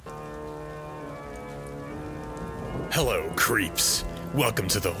Hello, creeps. Welcome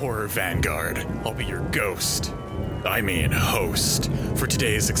to the Horror Vanguard. I'll be your host, for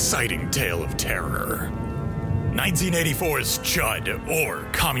today's exciting tale of terror. 1984's Chud, or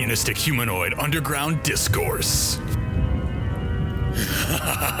Communistic Humanoid Underground Discourse.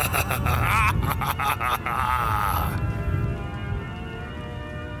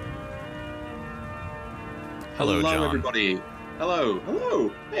 Hello, John. Everybody.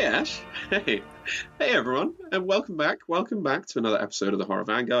 Hello. Hey, Ash. Hey, everyone, and welcome back to another episode of the Horror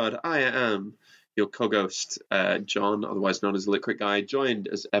Vanguard. I am your co-ghost, John, otherwise known as the Liquid Guy, joined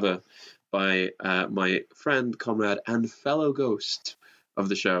as ever by my friend, comrade, and fellow ghost of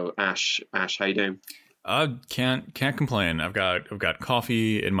the show, Ash. Ash, how you doing? Can't complain. I've got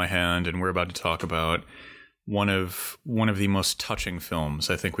coffee in my hand, and we're about to talk about one of the most touching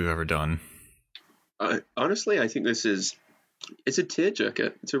films I think we've ever done. Honestly, I think it's a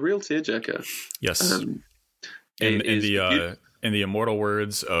tearjerker. It's a real tearjerker. Yes. In the immortal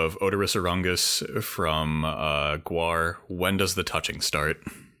words of Odorous Arungus from Gwar, when does the touching start?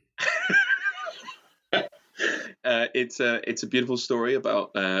 It's a beautiful story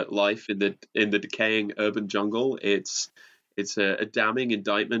about life in the decaying urban jungle. It's a damning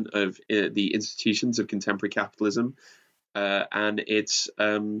indictment of the institutions of contemporary capitalism, and it's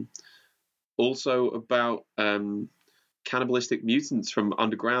also about cannibalistic mutants from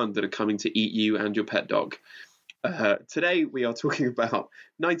underground that are coming to eat you and your pet dog. Today we are talking about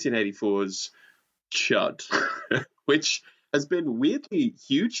 1984's Chud, which has been weirdly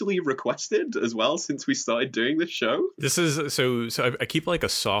hugely requested as well since we started doing this show. This is so I keep like a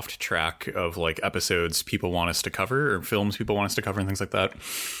soft track of like episodes people want us to cover or films people want us to cover and things like that.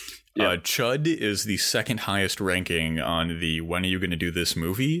 Yeah. Chud is the second highest ranking on the when are you going to do this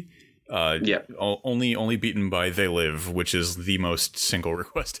movie? Only beaten by They Live, which is the most single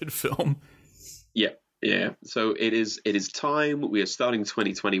requested film. Yeah. So it is time. We are starting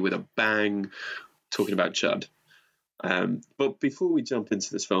 2020 with a bang, talking about Chud. But before we jump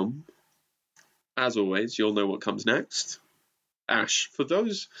into this film, as always, you'll know what comes next. Ash, for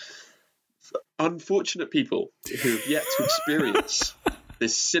those unfortunate people who have yet to experience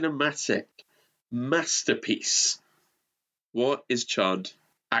this cinematic masterpiece, what is Chud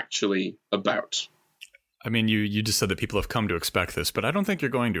actually about? I mean, you just said that people have come to expect this, but I don't think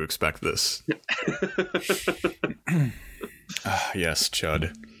you're going to expect this. Yes,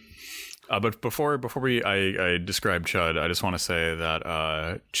 Chud. But before I describe Chud, I just want to say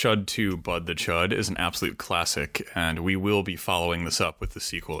that Chud 2 Bud the Chud is an absolute classic, and we will be following this up with the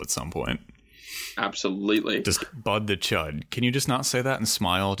sequel at some point. Absolutely. Just Bud the Chud. Can you just not say that and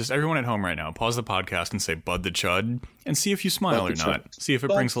smile? Just everyone at home right now, pause the podcast and say Bud the Chud and see if you smile or not. See if it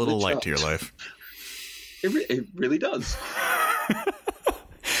brings a little light to your life. It really does.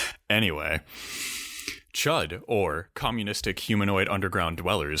 Anyway, Chud, or Communistic Humanoid Underground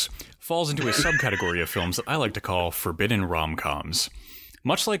Dwellers, falls into a subcategory of films that I like to call forbidden rom-coms.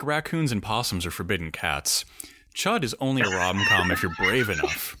 Much like raccoons and possums are forbidden cats, Chud is only a rom-com if you're brave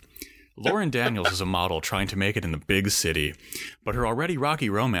enough. Lauren Daniels is a model trying to make it in the big city, but her already rocky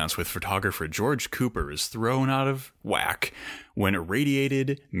romance with photographer George Cooper is thrown out of whack when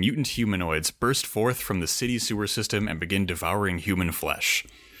irradiated mutant humanoids burst forth from the city sewer system and begin devouring human flesh.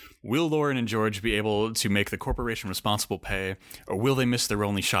 Will Lauren and George be able to make the corporation responsible pay, or will they miss their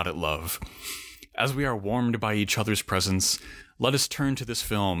only shot at love? As we are warmed by each other's presence, let us turn to this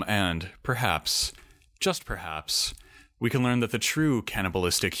film and, perhaps, just perhaps, we can learn that the true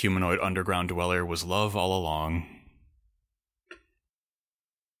cannibalistic humanoid underground dweller was love all along.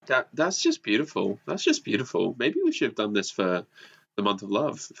 That's just beautiful. Maybe we should have done this for the month of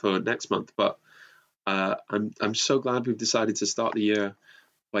love for next month, but I'm so glad we've decided to start the year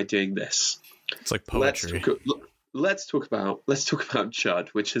by doing this. It's like poetry. Let's talk about Chud,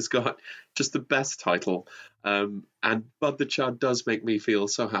 which has got just the best title. And Bud the Chud does make me feel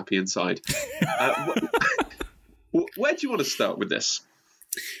so happy inside. Where do you want to start with this?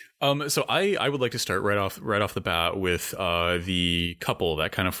 So I would like to start right off the bat with the couple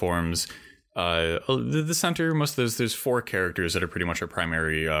that kind of forms the center. There's four characters that are pretty much our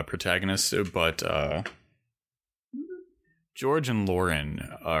primary protagonists, but George and Lauren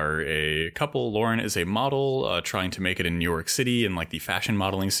are a couple. Lauren is a model trying to make it in New York City in like the fashion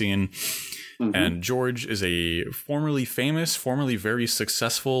modeling scene. Mm-hmm. And George is a formerly famous, formerly very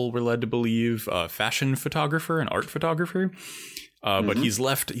successful, we're led to believe, fashion photographer and art photographer. But he's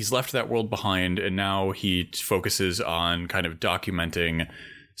left that world behind, and now he focuses on kind of documenting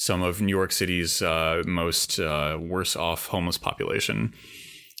some of New York City's most worse off homeless population.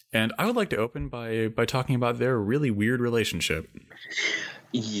 And I would like to open by talking about their really weird relationship.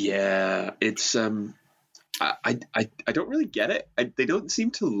 Yeah, it's I don't really get it. They don't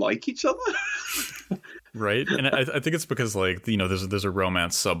seem to like each other. Right, and I think it's because, like, you know, there's a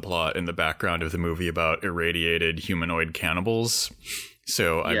romance subplot in the background of the movie about irradiated humanoid cannibals.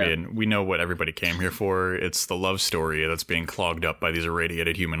 So, I mean, we know what everybody came here for. It's the love story that's being clogged up by these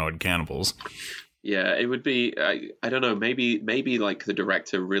irradiated humanoid cannibals. Yeah, it would be, I don't know, maybe like the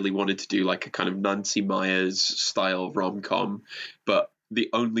director really wanted to do like a kind of Nancy Meyers style rom-com, but the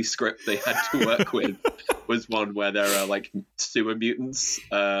only script they had to work with was one where there are like sewer mutants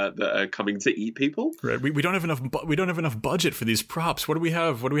that are coming to eat people. Right. We don't have enough budget for these props. What do we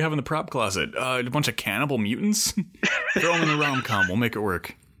have? What do we have in the prop closet? A bunch of cannibal mutants. Throw them in the rom-com. We'll make it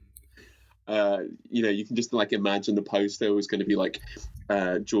work. You know, you can just like imagine the poster was going to be like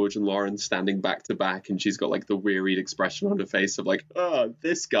George and Lauren standing back to back, and she's got like the wearied expression on her face of like, oh,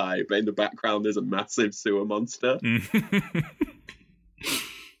 this guy, but in the background there's a massive sewer monster.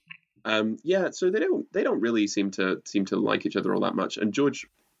 Yeah, so they don't really seem to like each other all that much. And George,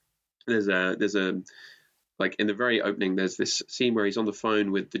 there's a like in the very opening, there's this scene where he's on the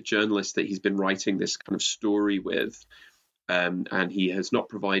phone with the journalist that he's been writing this kind of story with. And he has not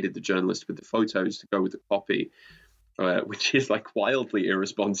provided the journalist with the photos to go with the copy, which is like wildly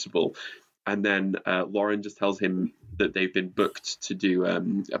irresponsible. And then Lauren just tells him that they've been booked to do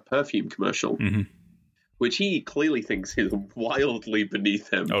a perfume commercial, which he clearly thinks is wildly beneath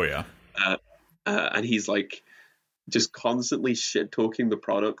him. Oh, yeah. And he's like just constantly shit talking the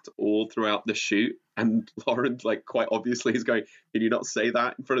product all throughout the shoot. And Lauren, like, quite obviously is going, can you not say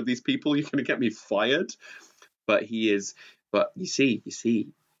that in front of these people? You're going to get me fired. But you see, he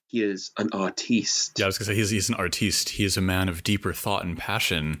is an artiste. Yeah, I was going to say, he's an artiste. He is a man of deeper thought and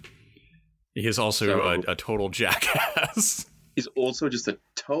passion. He is also a total jackass. He's also just a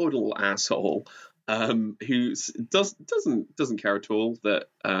total asshole who doesn't care at all that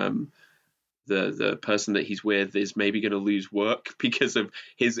the person that he's with is maybe going to lose work because of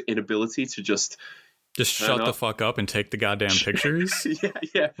his inability to just shut the fuck up and take the goddamn pictures.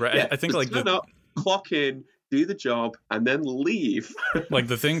 yeah. Right. Yeah. I think like turn up, clock in, do the job, and then leave. Like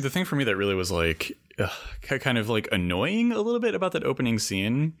the thing for me that really was like kind of like annoying a little bit about that opening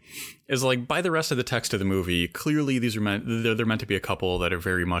scene is like by the rest of the text of the movie, clearly these are they're meant to be a couple that are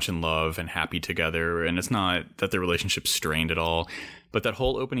very much in love and happy together, and it's not that their relationship's strained at all. But that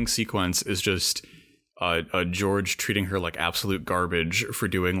whole opening sequence is just George treating her like absolute garbage for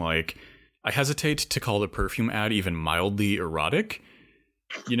doing, like, I hesitate to call the perfume ad even mildly erotic.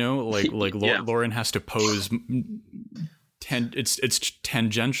 You know, Lauren has to pose. It's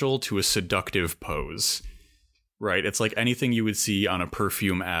tangential to a seductive pose, right? It's like anything you would see on a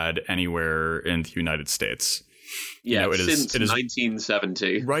perfume ad anywhere in the United States. Yeah, you know, since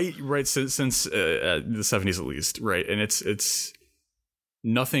 1970, right, since the 70s at least, right? And it's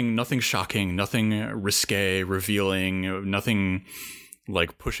nothing shocking, nothing risque, revealing, nothing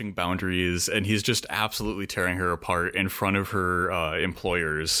like pushing boundaries, and he's just absolutely tearing her apart in front of her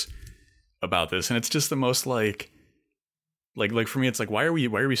employers about this. And it's just the most like for me, it's like, why are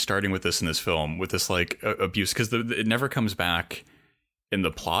we starting with this in this film, with this like abuse? Because it never comes back in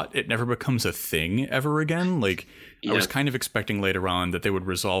the plot. It never becomes a thing ever again. Like, yeah. I was kind of expecting later on that they would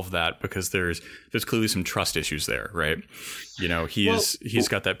resolve that, because there's clearly some trust issues there, right? You know, he's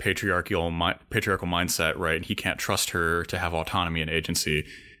got that patriarchal mindset, right? He can't trust her to have autonomy and agency.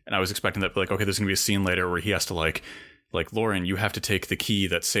 And I was expecting that, like, okay, there's gonna be a scene later where he has to like Lauren, you have to take the key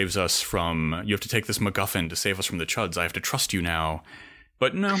that saves us from. You have to take this MacGuffin to save us from the Chuds. I have to trust you now.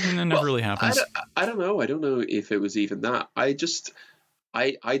 But no, it never really happens. I don't know. I don't know if it was even that. I just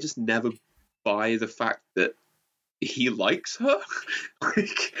never buy the fact that he likes her.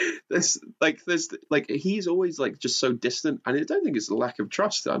 there's he's always like just so distant, and I don't think it's a lack of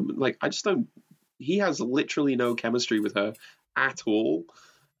trust. He has literally no chemistry with her at all,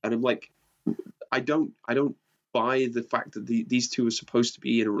 and I'm like, I don't buy the fact that these two are supposed to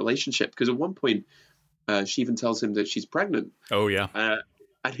be in a relationship, because at one point she even tells him that she's pregnant. Oh yeah.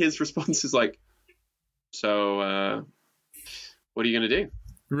 And his response is like, so what are you gonna do?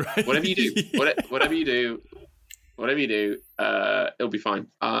 Right. Whatever you do, whatever you do, it'll be fine.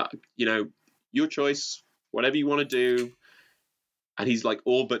 You know, your choice. Whatever you want to do. And he's like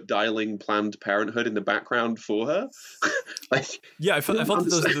all but dialing Planned Parenthood in the background for her. Yeah, I felt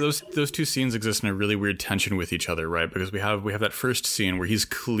that those two scenes exist in a really weird tension with each other, right? Because we have that first scene where he's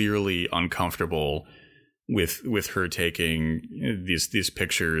clearly uncomfortable with her taking these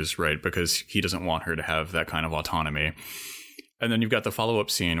pictures, right? Because he doesn't want her to have that kind of autonomy. And then you've got the follow-up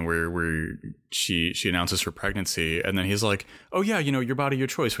scene where she announces her pregnancy, and then he's like, oh yeah, you know, your body, your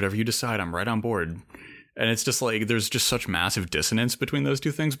choice, whatever you decide, I'm right on board. And it's just like, there's just such massive dissonance between those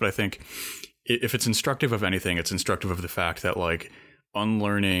two things. But I think if it's instructive of anything, it's instructive of the fact that like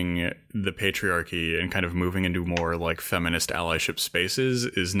unlearning the patriarchy and kind of moving into more like feminist allyship spaces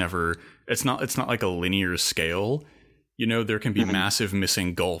is never, it's not like a linear scale. You know, there can be massive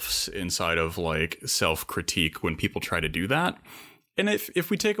missing gulfs inside of like self-critique when people try to do that. And if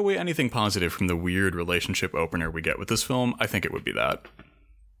we take away anything positive from the weird relationship opener we get with this film, I think it would be that.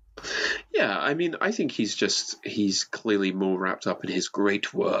 Yeah, I mean, I think he's clearly more wrapped up in his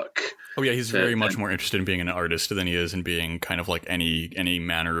great work. Oh yeah, he's very much more interested in being an artist than he is in being kind of like any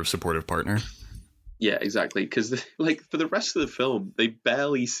manner of supportive partner. Yeah, exactly. Because like for the rest of the film, they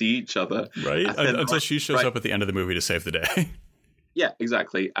barely see each other, right? Until she shows up at the end of the movie to save the day. Yeah,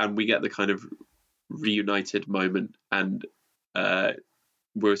 exactly. And we get the kind of reunited moment, and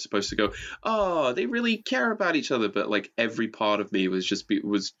we're supposed to go, oh, they really care about each other, but like every part of me was just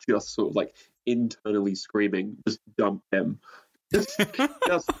sort of like internally screaming, just dump him, just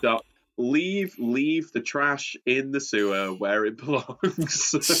dump. Leave the trash in the sewer where it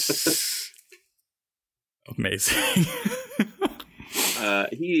belongs. Amazing.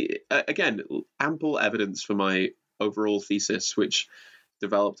 He again, ample evidence for my overall thesis, which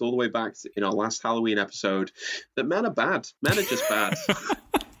developed all the way back in our last Halloween episode, that men are bad. Men are just bad.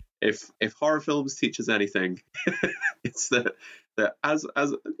 If horror films teach us anything, it's that as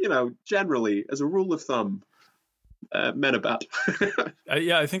you know, generally as a rule of thumb, men are bad.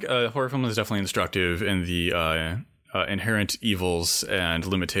 Yeah, I think horror film is definitely instructive in the inherent evils and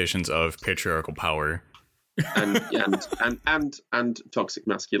limitations of patriarchal power. and toxic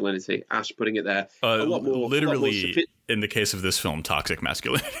masculinity. Ash putting it there. A lot more, literally, in the case of this film, toxic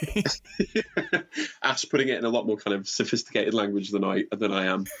masculinity. Ash putting it in a lot more kind of sophisticated language than I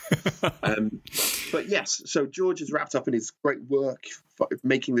am. But yes, so George is wrapped up in his great work,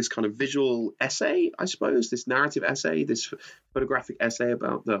 making this kind of visual essay, I suppose, this narrative essay, this photographic essay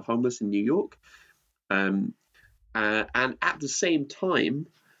about the homeless in New York. And at the same time,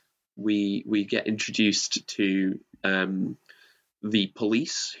 we get introduced to the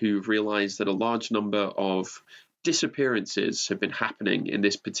police, who've realized that a large number of disappearances have been happening in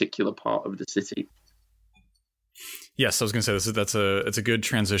this particular part of the city. Yes, I was going to say it's a good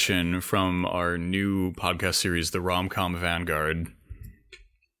transition from our new podcast series, the Rom-Com Vanguard.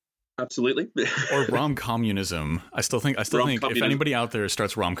 Absolutely. Or rom-communism. I still think if anybody out there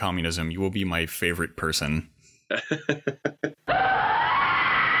starts rom-communism, you will be my favorite person.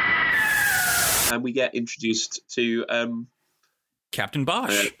 And we get introduced to Captain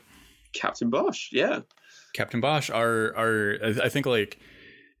Bosch. Captain Bosch, yeah. Captain Bosch, I think like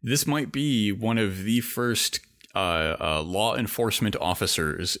this might be one of the first law enforcement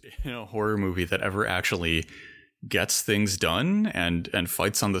officers in a horror movie that ever actually gets things done and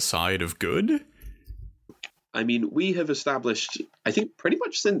fights on the side of good. I mean, we have established, I think pretty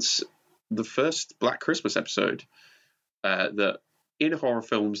much since the first Black Christmas episode, that in horror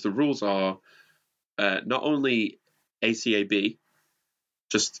films, the rules are not only ACAB,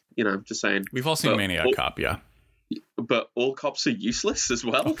 just saying. We've all seen Maniac Cop, yeah. But all cops are useless as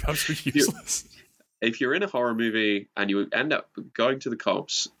well. All cops are useless. If you're in a horror movie and you end up going to the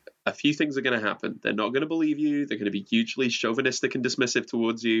cops, a few things are going to happen. They're not going to believe you. They're going to be hugely chauvinistic and dismissive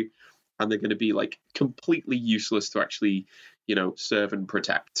towards you. And they're going to be like completely useless to actually, serve and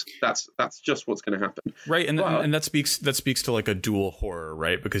protect. That's just what's going to happen. Right. And that speaks to like a dual horror,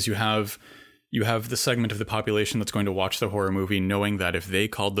 right? Because you have the segment of the population that's going to watch the horror movie knowing that if they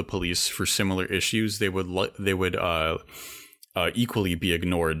called the police for similar issues, they would equally be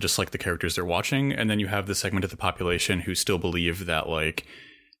ignored, just like the characters they're watching. And then you have the segment of the population who still believe that, like,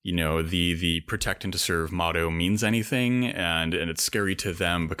 the protect and to serve motto means anything, and it's scary to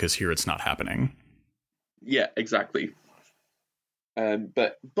them because here it's not happening. Yeah, exactly.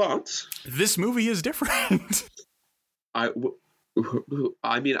 But this movie is different. I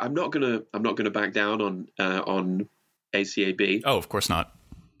mean, I'm not gonna back down on ACAB. Oh, of course not.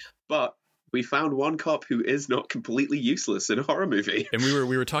 But we found one cop who is not completely useless in a horror movie. And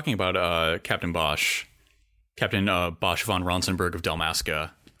we were talking about Captain Bosch Bosch von Ronsenberg of Dalmasca.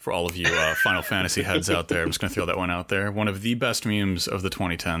 For all of you Final Fantasy heads out there, I'm just going to throw that one out there. One of the best memes of the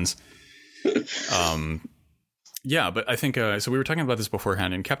 2010s. Yeah, but I think, so we were talking about this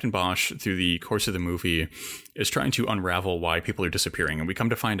beforehand, and Captain Bosch, through the course of the movie, is trying to unravel why people are disappearing. And we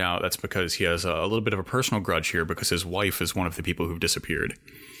come to find out that's because he has a little bit of a personal grudge here because his wife is one of the people who've disappeared.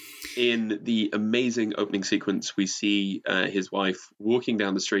 In the amazing opening sequence, we see his wife walking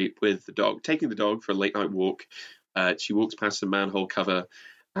down the street with the dog, taking the dog for a late night walk. She walks past a manhole cover,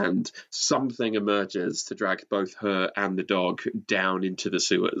 and something emerges to drag both her and the dog down into the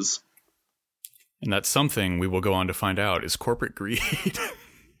sewers. And that something, we will go on to find out, is corporate greed.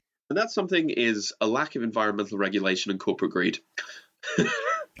 And that something is a lack of environmental regulation and corporate greed.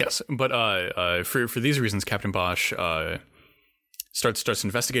 Yes, but for these reasons, Captain Bosch starts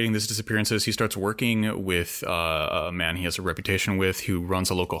investigating these disappearances. He starts working with a man he has a reputation with who runs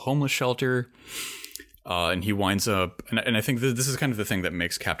a local homeless shelter. And he winds up, and I think this is kind of the thing that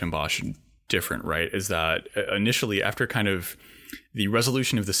makes Captain Bosch different, right? Is that initially, after kind of the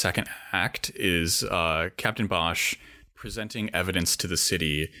resolution of the second act, is Captain Bosch presenting evidence to the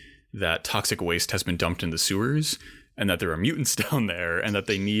city that toxic waste has been dumped in the sewers and that there are mutants down there and that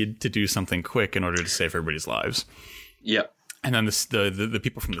they need to do something quick in order to save everybody's lives. Yeah. And then the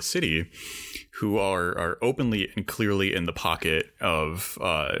people from the city who are openly and clearly in the pocket of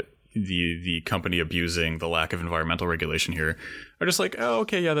the company abusing the lack of environmental regulation here are just like, oh,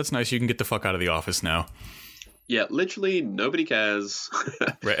 okay, yeah, that's nice. You can get the fuck out of the office now. Yeah, literally nobody cares.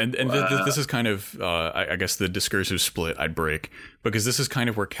 Right, and this is kind of, I guess, the discursive split I'd break, because this is kind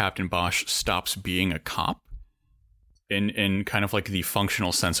of where Captain Bosch stops being a cop in kind of like the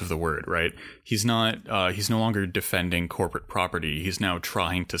functional sense of the word, right? He's no longer defending corporate property. He's now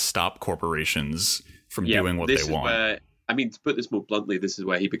trying to stop corporations from doing what they want. I mean, to put this more bluntly, this is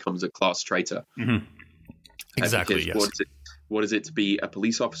where he becomes a class traitor. Mm-hmm. Exactly, yes. What is it to be a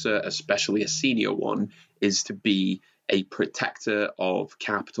police officer, especially a senior one, is to be a protector of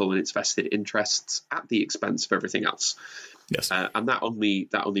capital and its vested interests at the expense of everything else. Yes. And that only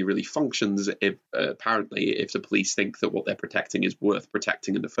really functions if the police think that what they're protecting is worth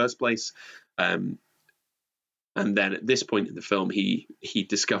protecting in the first place. And then at this point in the film, he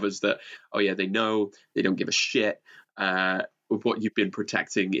discovers that, oh yeah, they don't give a shit. What you've been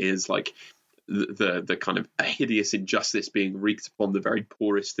protecting is like the kind of a hideous injustice being wreaked upon the very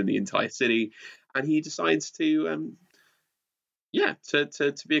poorest in the entire city, and he decides to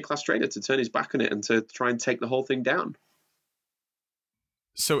be a class traitor, to turn his back on it and to try and take the whole thing down.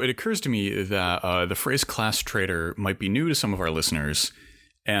 So it occurs to me that the phrase class traitor might be new to some of our listeners,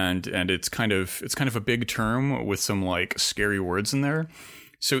 and it's kind of a big term with some like scary words in there.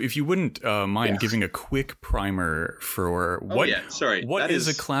 So if you wouldn't mind giving a quick primer for what is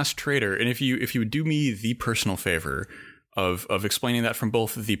a class traitor, and if you would do me the personal favor of explaining that from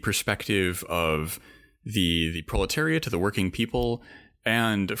both the perspective of the proletariat to the working people,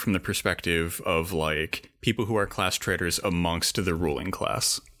 and from the perspective of like people who are class traitors amongst the ruling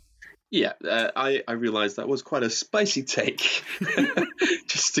class. Yeah, I realized that was quite a spicy take,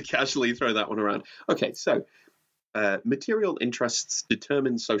 just to casually throw that one around. Okay, so material interests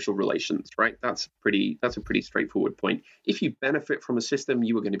determine social relations, right? That's a pretty straightforward point. If you benefit from a system,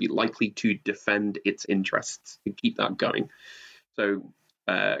 you are going to be likely to defend its interests and keep that going. So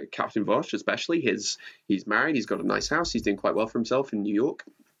Captain Bosch, especially, he's married, he's got a nice house, he's doing quite well for himself in New York.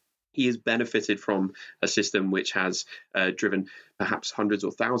 He has benefited from a system which has driven perhaps hundreds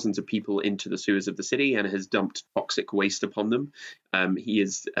or thousands of people into the sewers of the city and has dumped toxic waste upon them. He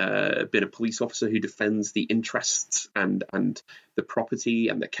has been a police officer who defends the interests and the property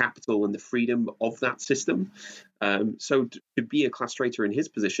and the capital and the freedom of that system. So to be a class traitor in his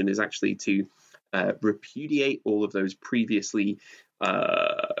position is actually to repudiate all of those previous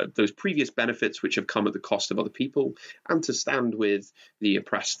benefits which have come at the cost of other people, and to stand with the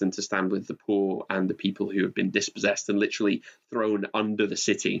oppressed and to stand with the poor and the people who have been dispossessed and literally thrown under the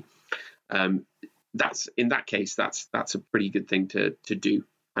city. That's a pretty good thing to do.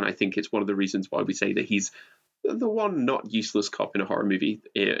 And I think it's one of the reasons why we say that he's the one not useless cop in a horror movie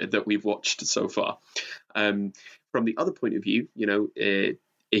that we've watched so far. From the other point of view,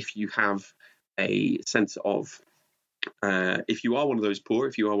 if you have a sense of if you are one of those poor,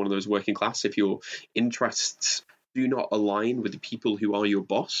 if you are one of those working class, if your interests do not align with the people who are your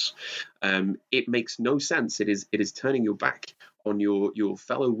boss, it makes no sense. It is turning your back on your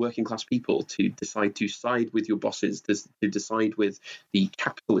fellow working class people to decide to side with your bosses, to decide with the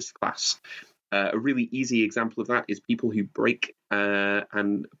capitalist class. A really easy example of that is people who break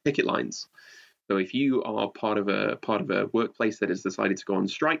and picket lines. So if you are part of a workplace that has decided to go on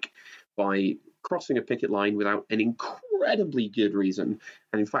strike, by crossing a picket line without an incredibly good reason,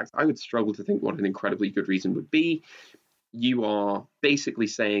 and in fact, I would struggle to think what an incredibly good reason would be, you are basically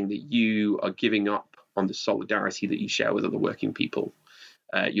saying that you are giving up on the solidarity that you share with other working people.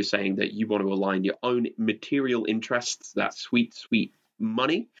 You're saying that you want to align your own material interests, that sweet, sweet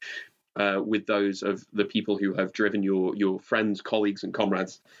money, with those of the people who have driven your friends, colleagues, and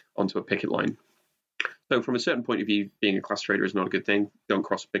comrades onto a picket line. So from a certain point of view, being a class traitor is not a good thing. Don't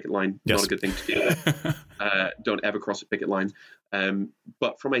cross a picket line. Yes. Not a good thing to do. Don't ever cross a picket line.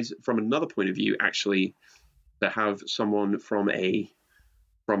 But from another point of view, actually, to have someone from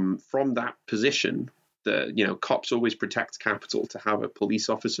that position cops always protect capital. To have a police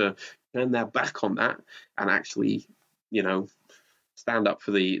officer turn their back on that and actually, stand up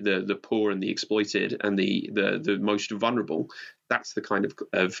for the poor and the exploited and the most vulnerable, that's the kind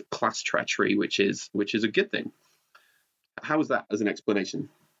of class treachery which is a good thing. How is that as an explanation?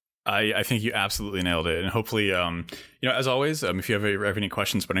 I think you absolutely nailed it. And hopefully, as always, if you have any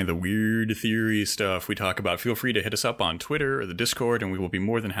questions about any of the weird theory stuff we talk about, feel free to hit us up on Twitter or the Discord, and we will be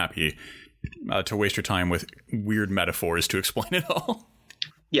more than happy to waste your time with weird metaphors to explain it all.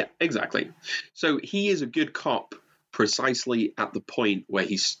 Yeah, exactly. So he is a good cop precisely at the point where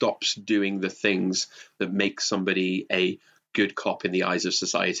he stops doing the things that make somebody a good cop in the eyes of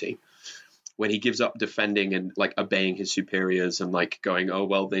society. When he gives up defending and obeying his superiors and going, oh,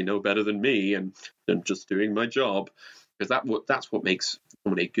 well, they know better than me and I'm just doing my job. Because that's what makes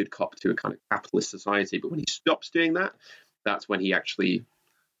someone a good cop to a kind of capitalist society. But when he stops doing that, that's when he actually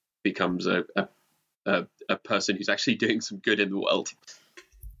becomes a person who's actually doing some good in the world.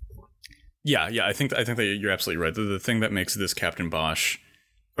 Yeah, I think that you're absolutely right. The thing that makes this Captain Bosch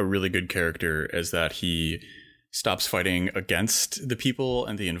a really good character is that he stops fighting against the people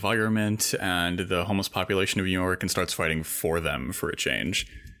and the environment and the homeless population of New York and starts fighting for them for a change.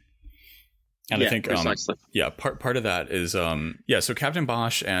 And I think, precisely. Part of that is, so Captain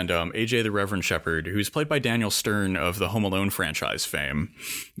Bosch and AJ the Reverend Shepherd, who's played by Daniel Stern of the Home Alone franchise fame.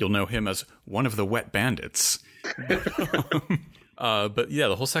 You'll know him as one of the wet bandits. But yeah,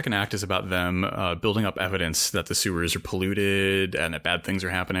 the whole second act is about them building up evidence that the sewers are polluted and that bad things are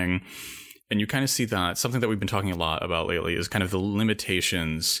happening. And you kind of see that something that we've been talking a lot about lately is kind of the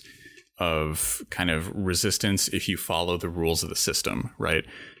limitations of kind of resistance if you follow the rules of the system, right?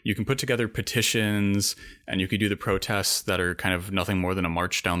 You can put together petitions and you could do the protests that are kind of nothing more than a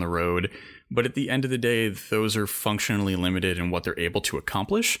march down the road. But at the end of the day, those are functionally limited in what they're able to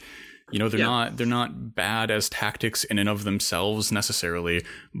accomplish. They're not bad as tactics in and of themselves necessarily,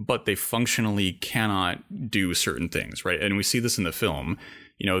 but they functionally cannot do certain things, right? And we see this in the film.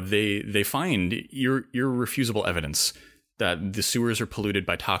 They find irrefutable evidence that the sewers are polluted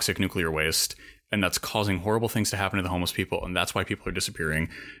by toxic nuclear waste, and that's causing horrible things to happen to the homeless people, and that's why people are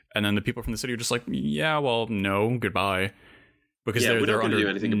disappearing. And then the people from the city are just like, yeah, well, no, goodbye, because they're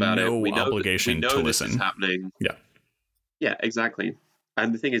under no obligation to listen. This is happening. Yeah, exactly.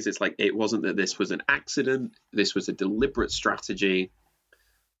 And the thing is, it's it wasn't that this was an accident. This was a deliberate strategy.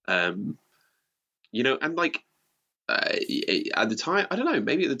 And at the time, I don't know,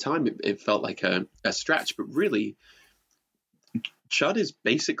 maybe at the time it felt like a stretch, but really, Chud is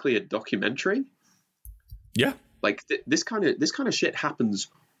basically a documentary. Yeah. This kind of shit happens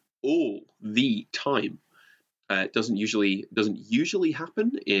all the time. It doesn't usually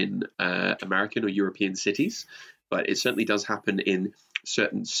happen in American or European cities, but it certainly does happen in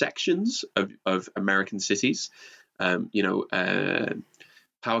certain sections of American cities. Power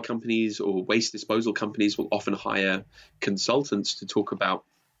companies or waste disposal companies will often hire consultants to talk about,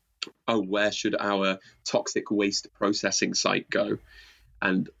 where should our toxic waste processing site go?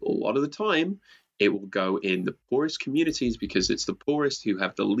 And a lot of the time, it will go in the poorest communities because it's the poorest who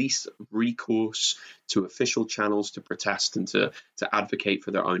have the least recourse to official channels to protest and to advocate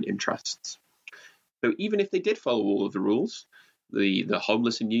for their own interests. So even if they did follow all of the rules, the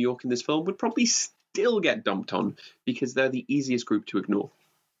homeless in New York in this film would probably still get dumped on because they're the easiest group to ignore.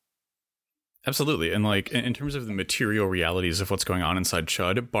 Absolutely. And in terms of the material realities of what's going on inside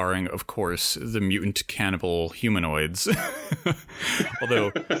Chud, barring, of course, the mutant cannibal humanoids.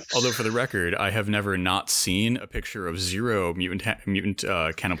 although for the record, I have never not seen a picture of zero mutant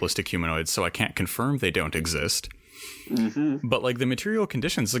cannibalistic humanoids, so I can't confirm they don't exist. Mm-hmm. But the material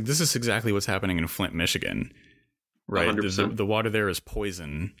conditions, this is exactly what's happening in Flint, Michigan, right? The water there is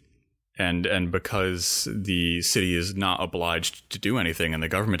poison. And because the city is not obliged to do anything and the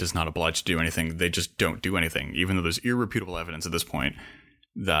government is not obliged to do anything, they just don't do anything, even though there's irrefutable evidence at this point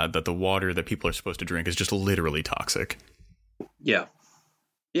that the water that people are supposed to drink is just literally toxic. Yeah.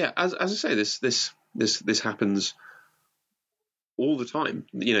 As I say, this happens all the time.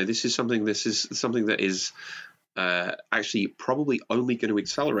 This is something that is actually probably only going to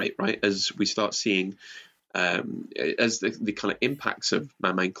accelerate, right, as we start seeing. As the kind of impacts of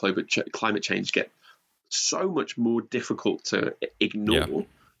man-made climate change get so much more difficult to ignore,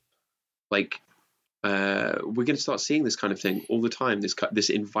 we're going to start seeing this kind of thing all the time. This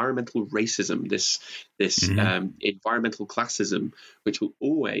environmental racism, this environmental classism, which will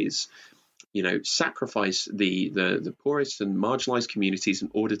always, sacrifice the poorest and marginalized communities in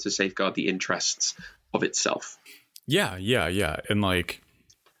order to safeguard the interests of itself. Yeah, and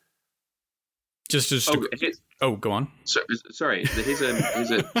Oh, go on. Sorry, here's a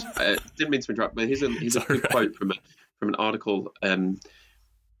didn't mean to interrupt, but here's a good quote from an article.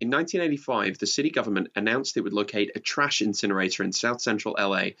 In 1985, the city government announced it would locate a trash incinerator in South Central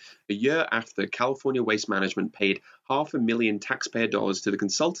LA a year after California Waste Management paid $500,000 taxpayer dollars to the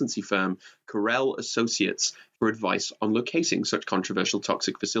consultancy firm Correll Associates for advice on locating such controversial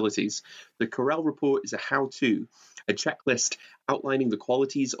toxic facilities. The Correll report is a how-to, a checklist outlining the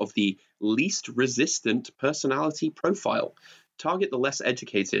qualities of the least resistant personality profile. Target the less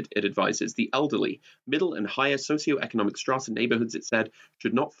educated, it advises. The elderly, middle and higher socioeconomic strata neighborhoods, it said,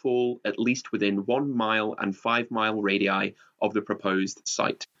 should not fall at least within 1 mile and 5 mile radii of the proposed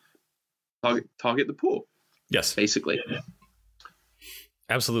site. Target the poor. Yes. Basically.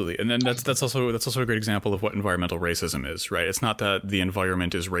 Absolutely. And then that's also a great example of what environmental racism is, right? It's not that the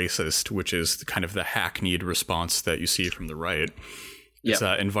environment is racist, which is kind of the hackneyed response that you see from the right. It's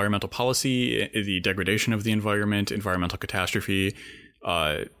environmental policy, the degradation of the environment, environmental catastrophe,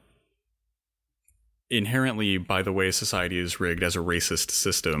 inherently, by the way society is rigged as a racist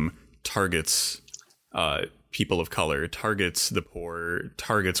system, targets people of color, targets the poor,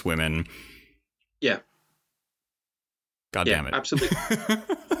 targets women. Yeah. God damn it. Absolutely.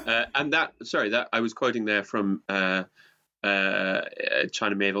 And that I was quoting there from China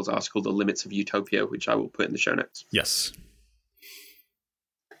Miéville's article, The Limits of Utopia, which I will put in the show notes. Yes.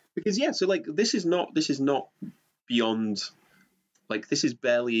 Because so like this is not beyond, like, this is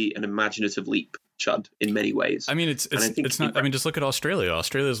barely an imaginative leap, Chud, in many ways. I mean, it's not. I mean, just look at Australia.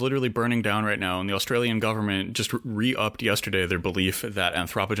 Australia is literally burning down right now, and the Australian government just re-upped yesterday their belief that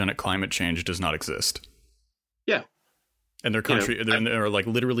anthropogenic climate change does not exist. Yeah. And their country, there are like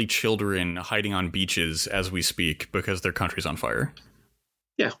literally children hiding on beaches as we speak because their country's on fire.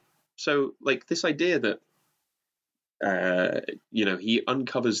 Yeah. So like this idea that he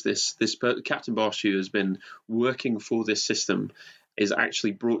uncovers this Captain Bosch, who has been working for this system, is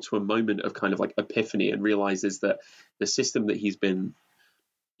actually brought to a moment of kind of like epiphany and realizes that the system that he's been,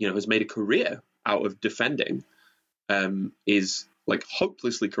 has made a career out of defending, is like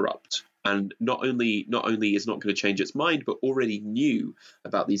hopelessly corrupt, and not only is not going to change its mind, but already knew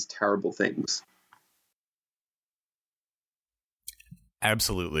about these terrible things.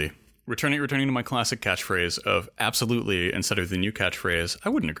 Absolutely. Returning to my classic catchphrase of absolutely instead of the new catchphrase, I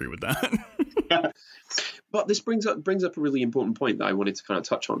wouldn't agree with that. But this brings up a really important point that I wanted to kind of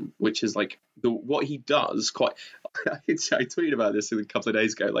touch on, which is like what he does. I tweeted about this a couple of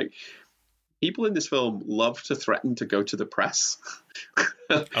days ago. Like, people in this film love to threaten to go to the press.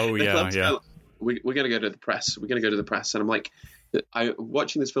 Oh yeah. We're going to go to the press. We're going to go to the press, and I'm like,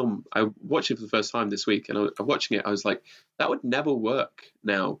 watching this film, I watched it for the first time this week, and I'm watching it, I was like, that would never work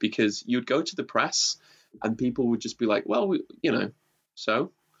now, because you'd go to the press and people would just be like, well,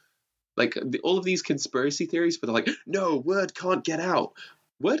 so like all of these conspiracy theories, but they're like, no, word can't get out.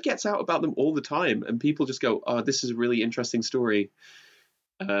 Word gets out about them all the time, and people just go, oh, this is a really interesting story.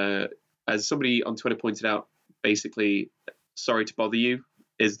 As somebody on Twitter pointed out, basically, Sorry to Bother You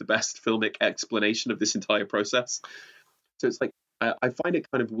is the best filmic explanation of this entire process. So it's like, I find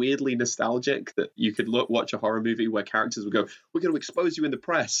it kind of weirdly nostalgic that you could watch a horror movie where characters would go, we're going to expose you in the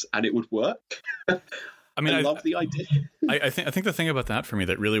press, and it would work. I mean, I love the idea. I think the thing about that for me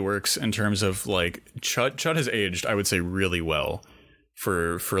that really works in terms of like Chud has aged, I would say, really well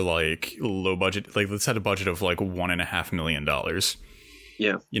for like low budget. Like, let's set a budget of like $1.5 million.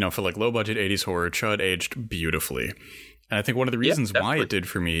 Yeah. For like low budget 80s horror, Chud aged beautifully. And I think one of the reasons why it did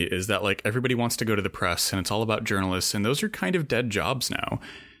for me is that like everybody wants to go to the press, and it's all about journalists, and those are kind of dead jobs now.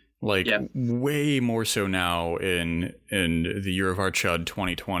 Like way more so now in the year of our Chud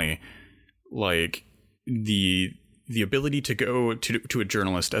 2020. Like the ability to go to a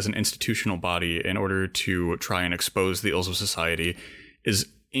journalist as an institutional body in order to try and expose the ills of society is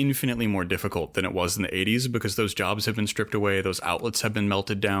infinitely more difficult than it was in the 80s, because those jobs have been stripped away, those outlets have been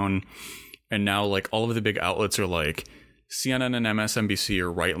melted down, and now like all of the big outlets are like CNN and MSNBC are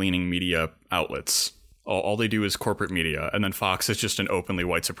right-leaning media outlets. All they do is corporate media, and then Fox is just an openly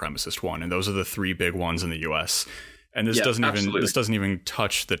white supremacist one, and those are the three big ones in the US. And this doesn't even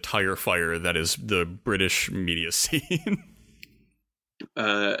touch the tire fire that is the British media scene.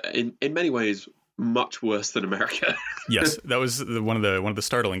 In many ways, much worse than America. Yes, that was one of the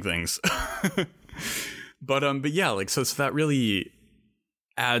startling things. But yeah, like so that really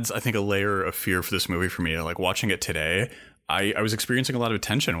adds, I think, a layer of fear for this movie for me. Like watching it today, I was experiencing a lot of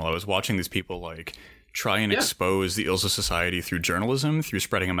tension while I was watching these people like try and expose the ills of society through journalism, through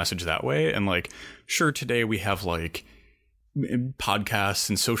spreading a message that way. And like, sure, today we have like podcasts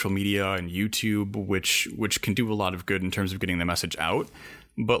and social media and YouTube, which can do a lot of good in terms of getting the message out.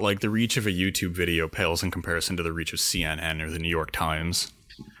 but like the reach of a YouTube video pales in comparison to the reach of CNN or the New York Times.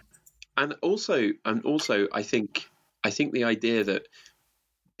 And also, I think the idea that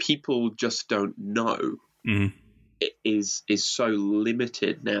people just don't know is so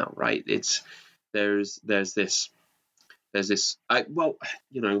limited now, right? There's this let's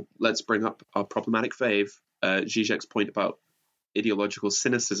bring up our problematic fave, Zizek's point about ideological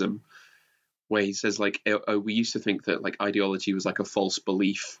cynicism, where he says like, we used to think that like ideology was like a false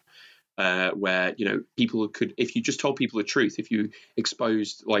belief, where people could, if you just told people the truth, if you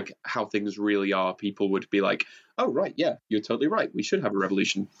exposed like how things really are, people would be like, oh right, yeah, you're totally right, we should have a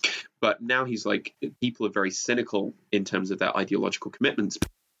revolution. But now he's like, people are very cynical in terms of their ideological commitments.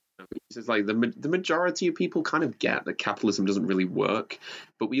 He says like the majority of people kind of get that capitalism doesn't really work,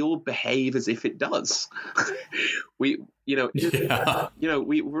 but we all behave as if it does. We're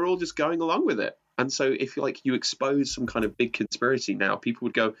all just going along with it. And so if you expose some kind of big conspiracy now, people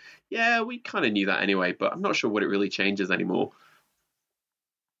would go, yeah, we kind of knew that anyway, but I'm not sure what it really changes anymore.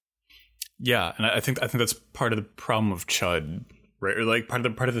 Yeah, and I think that's part of the problem of Chud, right? Or like part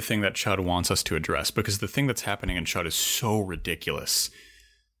of the thing that Chud wants us to address, because the thing that's happening in Chud is so ridiculous.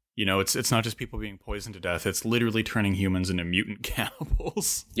 It's not just people being poisoned to death. It's literally turning humans into mutant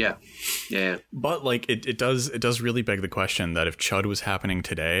cannibals. Yeah. But like it does really beg the question that if Chud was happening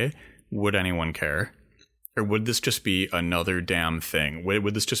today, would anyone care? Or would this just be another damn thing?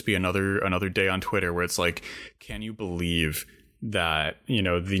 Would this just be another day on Twitter where it's like, can you believe that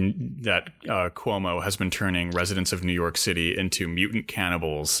Cuomo has been turning residents of New York City into mutant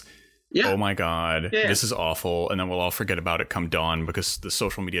cannibals? Yeah. Oh my God, This is awful. And then we'll all forget about it come dawn because the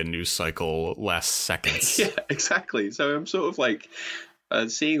social media news cycle lasts seconds. Yeah, exactly. So I'm sort of like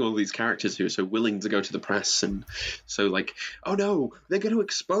seeing all these characters who are so willing to go to the press and so like, oh no, they're going to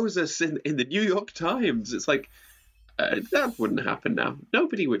expose us in the New York Times. It's like, that wouldn't happen now.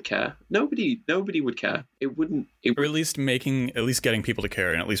 Nobody would care. Nobody would care. It wouldn't. Or at least getting people to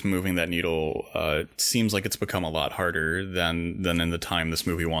care and at least moving that needle seems like it's become a lot harder than in the time this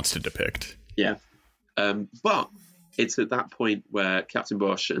movie wants to depict. Yeah. But it's at that point where Captain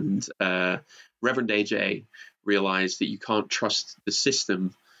Bosch and Reverend AJ realize that you can't trust the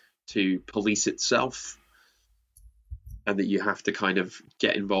system to police itself, and that you have to kind of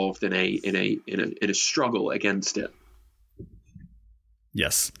get involved in a struggle against it.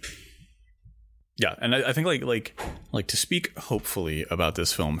 Yes. Yeah, and I think like to speak hopefully about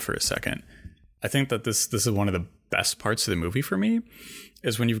this film for a second, I think that this is one of the best parts of the movie for me,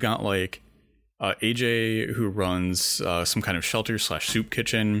 is when you've got like AJ who runs some kind of shelter / soup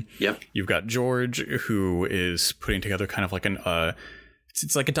kitchen. Yep. You've got George who is putting together kind of like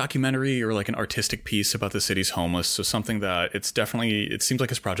it's like a documentary or like an artistic piece about the city's homeless. So something that it seems like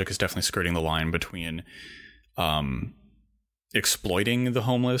his project is definitely skirting the line between exploiting the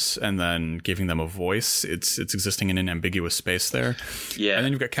homeless and then giving them a voice. It's existing in an ambiguous space there. Yeah. And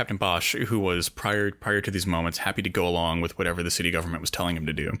then you've got Captain Bosch, who was prior to these moments happy to go along with whatever the city government was telling him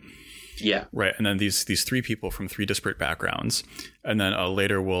to do. Yeah. Right. And then these three people from three disparate backgrounds. And then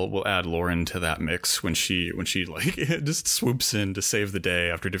later we'll add Lauren to that mix when she like just swoops in to save the day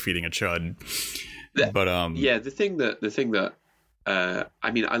after defeating a Chud. The thing that I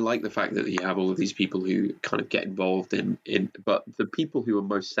mean, I like the fact that you have all of these people who kind of get involved in but the people who are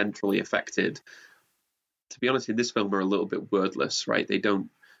most centrally affected, to be honest, in this film are a little bit wordless, right? They don't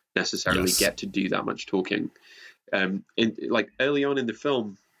necessarily get to do that much talking. Like early on in the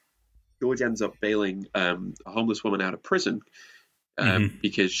film, George ends up bailing a homeless woman out of prison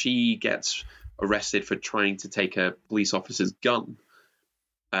because she gets arrested for trying to take a police officer's gun.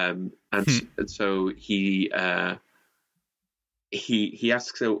 And so he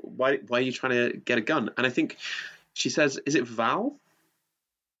asks her, why are you trying to get a gun? And I think she says, is it Val?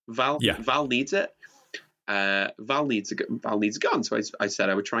 Val needs it. Val needs a gun. So I said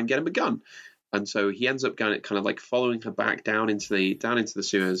I would try and get him a gun. And so he ends up kind of like following her back down into the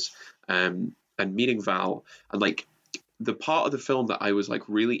sewers, and meeting Val. And like the part of the film that I was like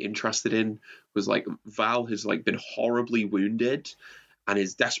really interested in was like Val has like been horribly wounded and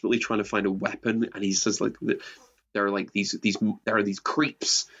is desperately trying to find a weapon. And he says like there are like these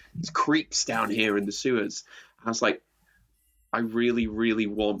creeps down here in the sewers. And I was like, I really, really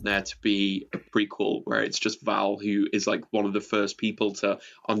want there to be a prequel where it's just Val who is like one of the first people to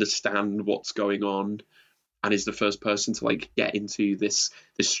understand what's going on and is the first person to like get into this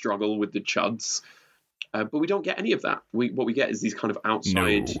struggle with the Chuds. But we don't get any of that. What we get is these kind of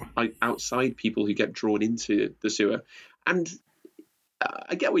outside people who get drawn into the sewer. And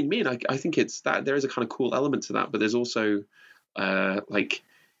I get what you mean. I think it's that there is a kind of cool element to that, but there's also like,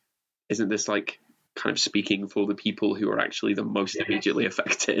 isn't this like kind of speaking for the people who are actually the most immediately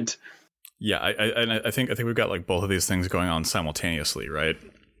affected. Yeah, I think we've got like both of these things going on simultaneously, right?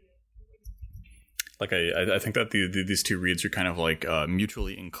 Like I think that these two reads are kind of like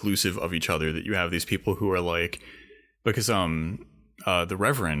mutually inclusive of each other. That you have these people who are like, because the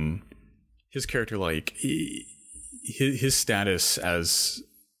Reverend, his character, like his status as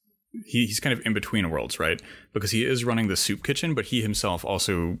he's kind of in between worlds, right? Because he is running the soup kitchen, but he himself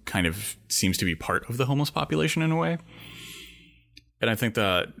also kind of seems to be part of the homeless population in a way. And I think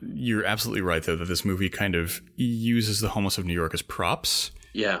that you're absolutely right, though, that this movie kind of uses the homeless of New York as props.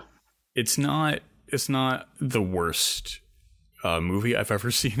 Yeah, it's not the worst movie I've ever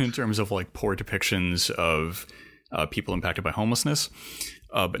seen in terms of like poor depictions of people impacted by homelessness.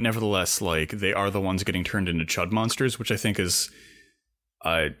 But nevertheless, like they are the ones getting turned into chud monsters, which I think is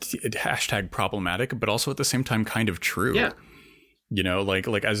hashtag problematic, but also at the same time kind of true. Yeah. You know, like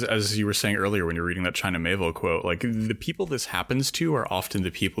as you were saying earlier when you're reading that China Miéville quote, like the people this happens to are often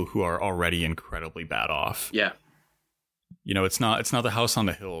the people who are already incredibly bad off. Yeah. You know, it's not the house on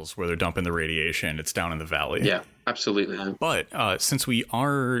the hills where they're dumping the radiation. It's down in the valley. Yeah, absolutely. But since we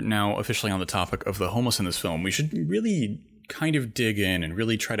are now officially on the topic of the homeless in this film, we should really kind of dig in and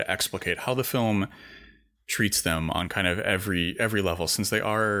really try to explicate how the film treats them on kind of every level, since they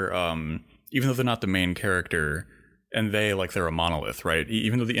are, even though they're not the main character, and they're a monolith, right?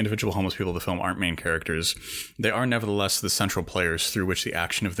 Even though the individual homeless people of the film aren't main characters, they are nevertheless the central players through which the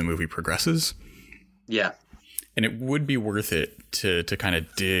action of the movie progresses. Yeah. And it would be worth it to kind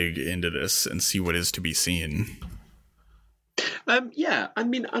of dig into this and see what is to be seen. Yeah, I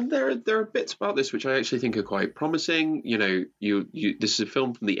mean, and there are bits about this which I actually think are quite promising. You know, you this is a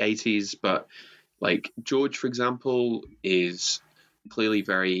film from the 80s, but like George, for example, is clearly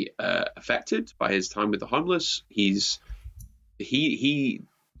very affected by his time with the homeless. He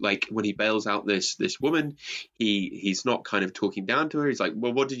like when he bails out this woman, he's not kind of talking down to her. He's like,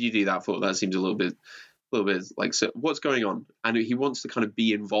 well, what did you do that for? That seems a little bit like, so what's going on? And he wants to kind of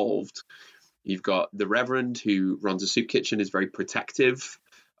be involved. You've got the Reverend, who runs a soup kitchen, is very protective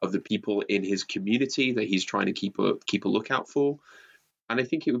of the people in his community that he's trying to keep a lookout for. And I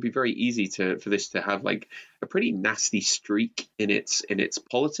think it would be very easy for this to have like a pretty nasty streak in its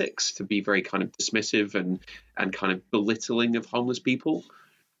politics, to be very kind of dismissive and kind of belittling of homeless people.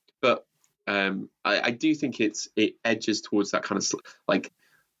 But I do think it edges towards that kind of like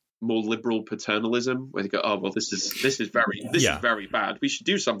more liberal paternalism, where they go, oh well, this is very bad. We should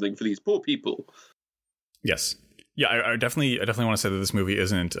do something for these poor people. Yes, yeah, I definitely want to say that this movie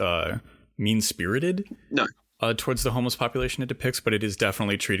isn't mean spirited. No. Towards the homeless population it depicts, but it is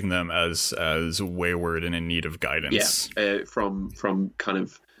definitely treating them as wayward and in need of guidance. Yeah, from kind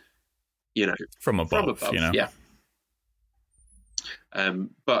of, you know, from above, you know. Yeah.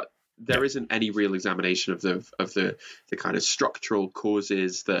 But there isn't any real examination of the kind of structural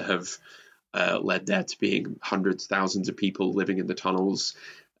causes that have led there to being hundreds, thousands of people living in the tunnels.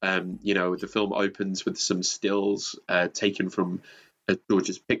 You know, the film opens with some stills taken from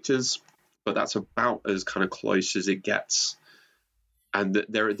George's pictures, but that's about as kind of close as it gets. And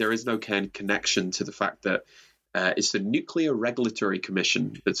there is no connection to the fact that it's the Nuclear Regulatory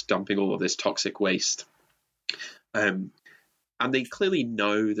Commission that's dumping all of this toxic waste. And they clearly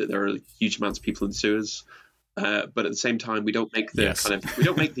know that there are huge amounts of people in sewers, but at the same time, we don't make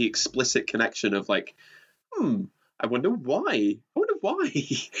the explicit connection of like, I wonder why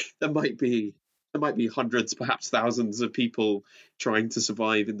there might be hundreds, perhaps thousands of people trying to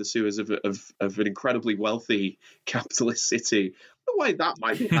survive in the sewers of an incredibly wealthy capitalist city. I wonder why that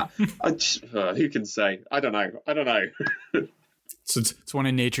might be. Who can say? I don't know. So it's one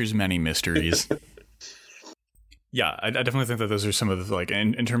of nature's many mysteries. Yeah, I definitely think that those are some of the, like,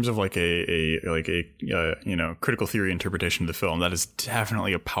 in terms of like a you know, critical theory interpretation of the film, that is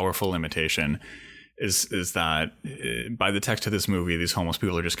definitely a powerful limitation. Is that by the text of this movie, these homeless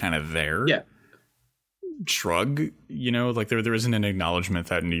people are just kind of there. Yeah. Shrug, you know, like there isn't an acknowledgement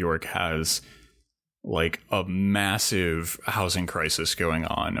that New York has like a massive housing crisis going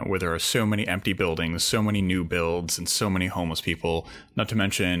on, where there are so many empty buildings, so many new builds, and so many homeless people. Not to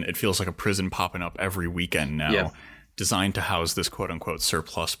mention, it feels like a prison popping up every weekend now, designed to house this quote unquote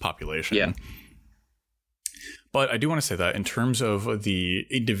surplus population. Yeah. But I do want to say that in terms of the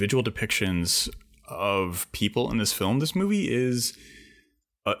individual depictions of people in this film, this movie is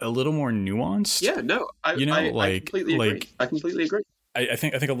a little more nuanced. Yeah, no, I completely agree. I completely agree. I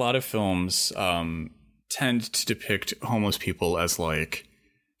think a lot of films tend to depict homeless people as like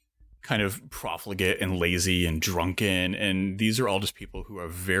kind of profligate and lazy and drunken, and these are all just people who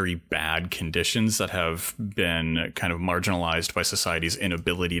have very bad conditions that have been kind of marginalized by society's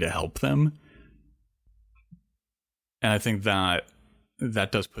inability to help them. And I think that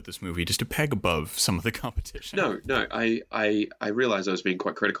does put this movie just a peg above some of the competition. No, I realize I was being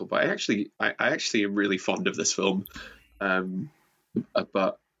quite critical, but I actually am really fond of this film.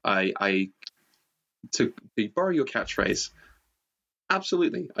 But to borrow your catchphrase,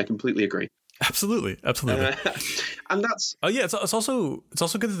 absolutely, I completely agree. Absolutely. And that's it's also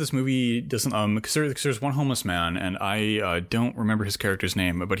good that this movie doesn't because there's one homeless man, and I don't remember his character's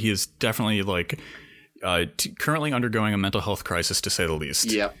name, but he is definitely like currently undergoing a mental health crisis, to say the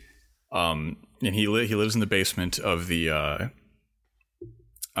least. Yeah. And he lives in the basement of the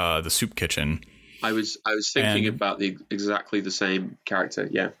soup kitchen. I was thinking about exactly the same character.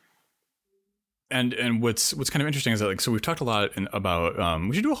 Yeah. And what's kind of interesting is that, like, so we've talked a lot about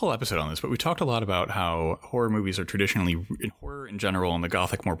we should do a whole episode on this, but we talked a lot about how horror movies are traditionally, in horror in general and the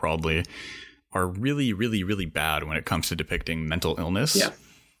Gothic more broadly, are really, really, really bad when it comes to depicting mental illness. Yeah.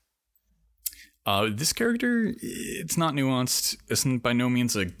 This character, it's not nuanced. Isn't by no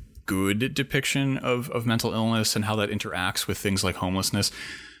means a good depiction of mental illness and how that interacts with things like homelessness.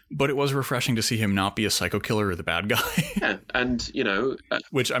 But it was refreshing to see him not be a psycho killer or the bad guy. Yeah, and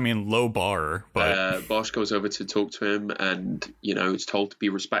which, I mean, low bar. But Bosch goes over to talk to him, and is told to be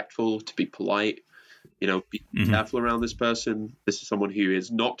respectful, to be polite. Be careful around this person. This is someone who is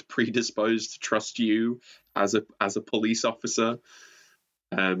not predisposed to trust you as a police officer.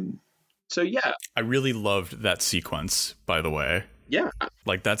 So yeah, I really loved that sequence, by the way. Yeah,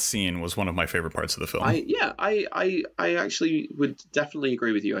 like that scene was one of my favorite parts of the film. I actually would definitely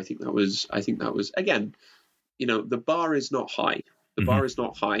agree with you. I think that was again, the bar is not high. The bar is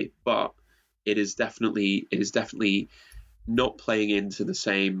not high, but it is definitely not playing into the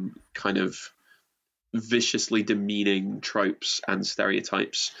same kind of viciously demeaning tropes and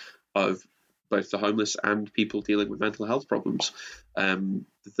stereotypes of both the homeless and people dealing with mental health problems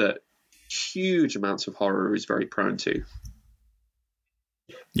that huge amounts of horror is very prone to.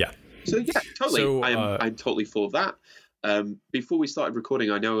 Yeah. So yeah, totally. So, I'm totally for that. Before we started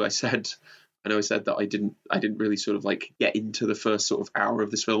recording, I know I said that I didn't really sort of like get into the first sort of hour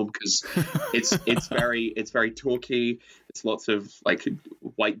of this film because it's very talky. It's lots of like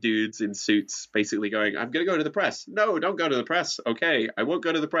white dudes in suits basically going, "I'm going to go to the press." No, don't go to the press. Okay, I won't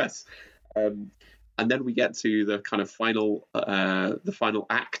go to the press. And then we get to the kind of final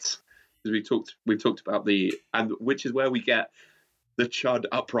act. We've talked about which is where we get the Chud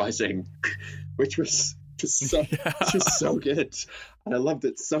uprising, which was just so good, and I loved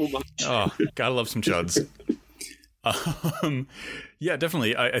it so much. Oh, gotta love some Chuds. Yeah,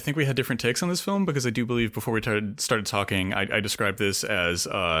 definitely. I think we had different takes on this film because I do believe before we started talking, I described this as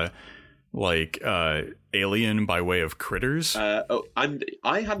Alien by way of Critters. And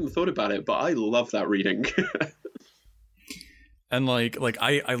I hadn't thought about it, but I love that reading. And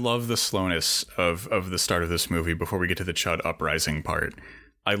I love the slowness of the start of this movie before we get to the Chud uprising part.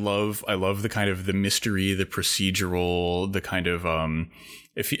 I love the kind of the mystery, the procedural, the kind of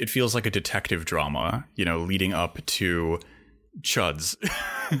it feels like a detective drama, leading up to Chuds.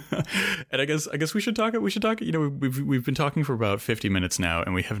 And I guess we should talk. We've been talking for about 50 minutes now,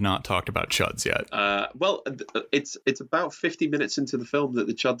 and we have not talked about Chuds yet. Well, it's about 50 minutes into the film that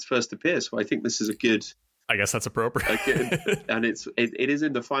the Chuds first appear, so I think this is a good. I guess that's appropriate. And it is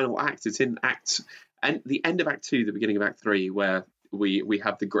in the final act. It's in the end of Act 2, the beginning of Act 3, where we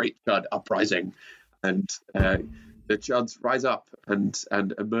have the Great Chud uprising, and the Chuds rise up and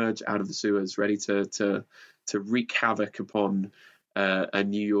emerge out of the sewers, ready to wreak havoc upon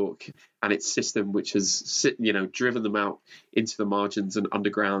New York and its system, which has driven them out into the margins and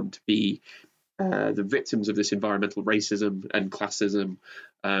underground to be the victims of this environmental racism and classism,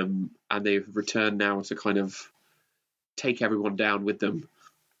 and they've returned now to kind of take everyone down with them.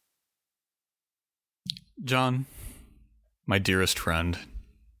 John, my dearest friend,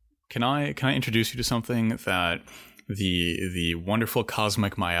 can I introduce you to something that the wonderful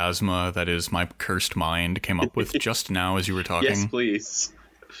cosmic miasma that is my cursed mind came up with just now as you were talking? Yes, please.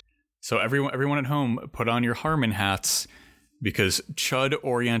 So everyone at home, put on your Harmon hats, because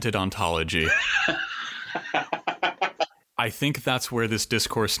Chud-oriented ontology. I think that's where this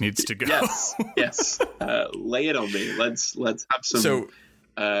discourse needs to go. Yes. Lay it on me. Let's have some. So,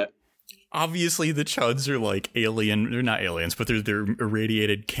 obviously, the Chuds are like alien. They're not aliens, but they're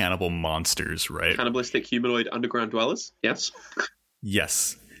irradiated cannibal monsters, right? Cannibalistic humanoid underground dwellers. Yes.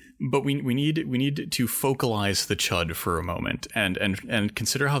 Yes. But we need to focalize the Chud for a moment and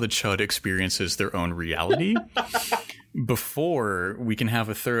consider how the Chud experiences their own reality before we can have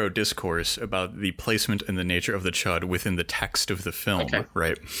a thorough discourse about the placement and the nature of the Chud within the text of the film, okay.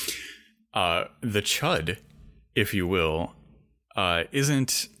 Right? The Chud, if you will,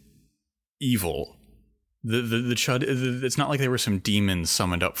 isn't evil The Chud, it's not like they were some demons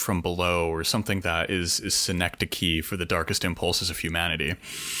summoned up from below or something that is synecdoche for the darkest impulses of humanity.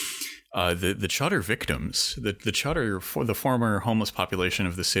 The Chud are victims. The Chud are for the former homeless population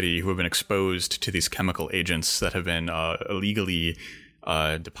of the city who have been exposed to these chemical agents that have been illegally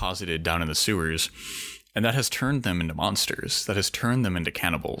deposited down in the sewers. And that has turned them into monsters. That has turned them into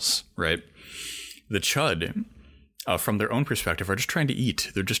cannibals, right? The Chud, from their own perspective, are just trying to eat.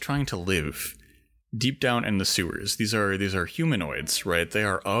 They're just trying to live. Deep down in the sewers, these are humanoids, right? They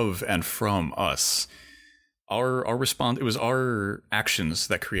are of and from us. Our response, it was our actions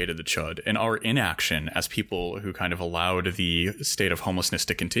that created the Chud, and our inaction as people who kind of allowed the state of homelessness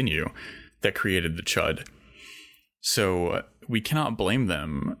to continue that created the Chud. So we cannot blame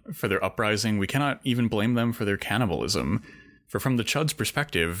them for their uprising. We cannot even blame them for their cannibalism. For from the Chud's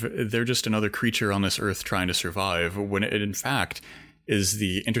perspective, they're just another creature on this earth trying to survive, when it in fact is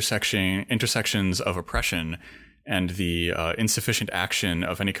the intersections of oppression and the insufficient action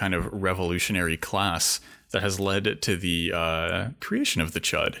of any kind of revolutionary class that has led to the creation of the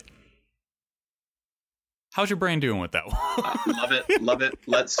Chud. How's your brain doing with that one? Love it.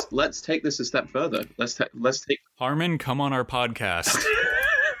 Let's take this a step further. Let's take Harmon, come on our podcast.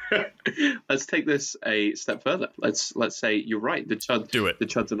 Let's take this a step further. Let's say you're right. The Chud, do it. The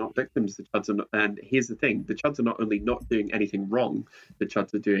Chuds are not victims. The Chuds are not, and here's the thing: the Chuds are not only not doing anything wrong. The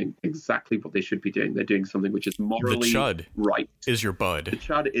Chuds are doing exactly what they should be doing. They're doing something which is morally the Chud right. Is your bud? The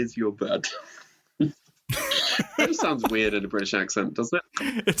Chud is your bud. That just sounds weird in a British accent, doesn't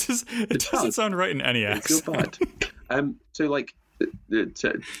it? It doesn't sound right in any accent. It's your bud. So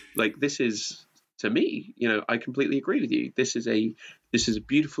this is, to me, I completely agree with you. This is a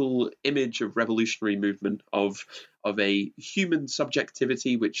beautiful image of revolutionary movement of a human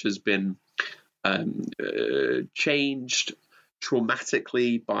subjectivity which has been changed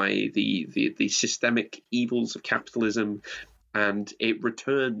traumatically by the systemic evils of capitalism, and it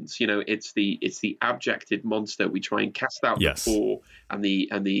returns. It's the abjected monster. We try and cast out the poor and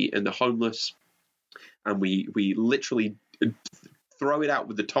the homeless, and we literally throw it out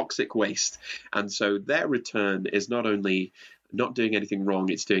with the toxic waste. And so their return is not only not doing anything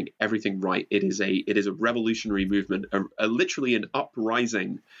wrong, it's doing everything right. It is a revolutionary movement, literally an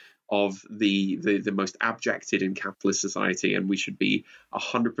uprising of the most abjected in capitalist society, and we should be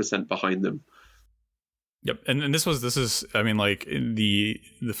 100% behind them. Yep, and this is I mean, like, the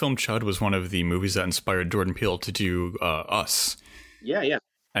film Chud was one of the movies that inspired Jordan Peele to do Us. Yeah.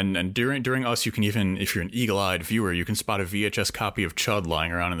 And during Us, you can even, if you're an eagle-eyed viewer, you can spot a VHS copy of Chud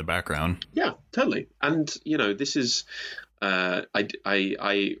lying around in the background. Yeah, totally. And this is I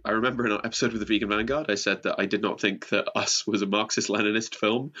remember in an episode of the Vegan Vanguard, I said that I did not think that Us was a Marxist-Leninist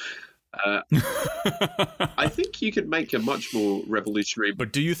film. I think you could make a much more revolutionary.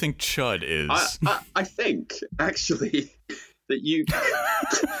 But do you think Chud is? I think actually that you.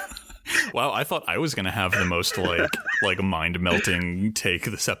 Wow, I thought I was going to have the most like mind-melting take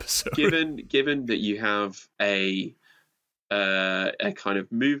this episode. Given that you have a kind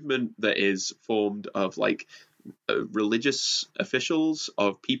of movement that is formed of religious officials,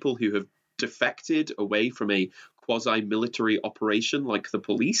 of people who have defected away from a quasi-military operation like the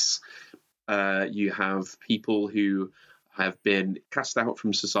police. You have people who have been cast out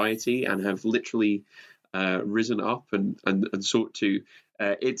from society and have literally risen up and sought to.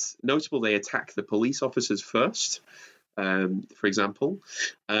 It's notable they attack the police officers first, for example.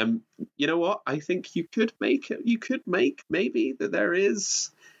 You know what? I think you could make maybe that there is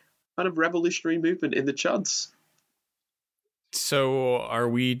kind of revolutionary movement in the Chuds. So are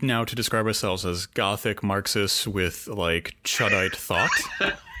we now to describe ourselves as Gothic Marxists with Chuddite thought?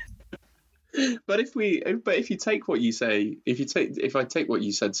 But if you take what you say, if I take what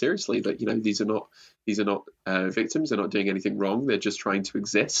you said seriously, that these are not victims, they're not doing anything wrong, they're just trying to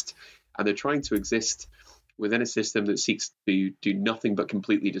exist, and they're trying to exist within a system that seeks to do nothing but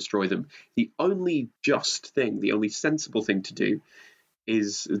completely destroy them. The only just thing, the only sensible thing to do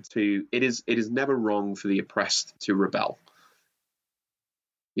is it is never wrong for the oppressed to rebel.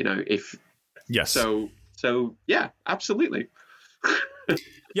 Yes. So yeah, absolutely.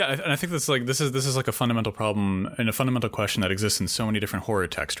 Yeah, and I think this is like a fundamental problem and a fundamental question that exists in so many different horror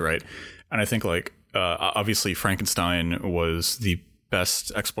texts, right? And I think obviously Frankenstein was the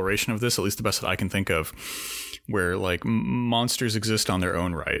best exploration of this, at least the best that I can think of, where monsters exist on their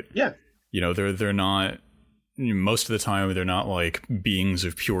own right. Yeah. They're not, most of the time they're not beings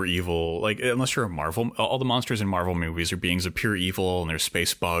of pure evil. Unless you're a Marvel, all the monsters in Marvel movies are beings of pure evil, and they're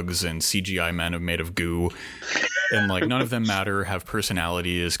space bugs and CGI men made of goo. And none of them matter, have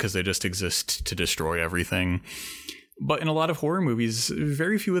personalities, because they just exist to destroy everything. But in a lot of horror movies,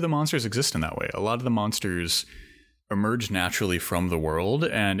 very few of the monsters exist in that way. A lot of the monsters emerge naturally from the world,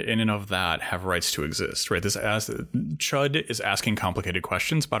 and in and of that have rights to exist, right? Chud is asking complicated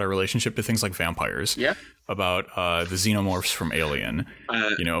questions about our relationship to things like vampires, about the xenomorphs from Alien,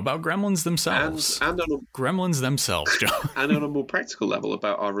 about gremlins themselves, gremlins themselves, John. And on a more practical level,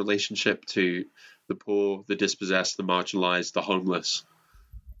 about our relationship to the poor, the dispossessed, the marginalized, the homeless.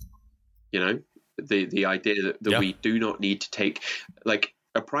 The idea that we do not need to take, like,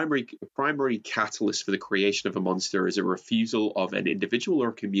 a primary catalyst for the creation of a monster is a refusal of an individual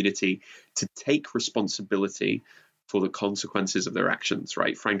or community to take responsibility for the consequences of their actions,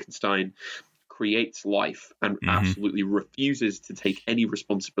 right? Frankenstein creates life and absolutely refuses to take any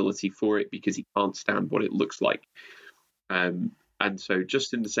responsibility for it because he can't stand what it looks like. And so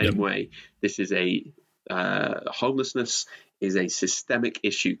just in the same way, this is homelessness is a systemic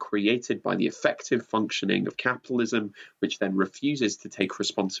issue created by the effective functioning of capitalism, which then refuses to take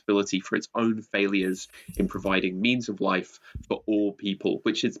responsibility for its own failures in providing means of life for all people,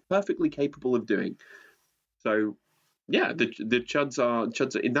 which it's perfectly capable of doing. So, yeah, the chuds are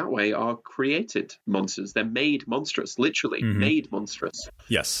in that way are created monsters. They're made monstrous, literally made monstrous.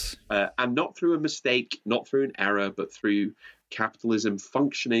 Yes, and not through a mistake, not through an error, but through capitalism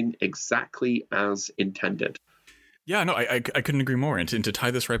functioning exactly as intended. Yeah, no, I couldn't agree more. And to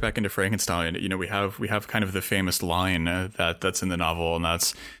tie this right back into Frankenstein, we have kind of the famous line that's in the novel, and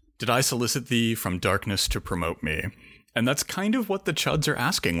that's, "Did I solicit thee from darkness to promote me?" And that's kind of what the chuds are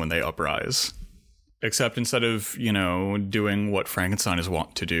asking when they uprise. Except instead of, doing what Frankenstein is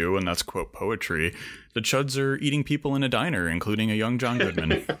wont to do, and that's quote poetry, the chuds are eating people in a diner, including a young John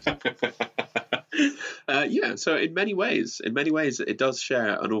Goodman. So in many ways, it does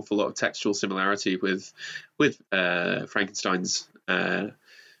share an awful lot of textual similarity with Frankenstein's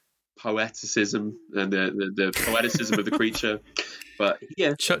poeticism and the poeticism of the creature. But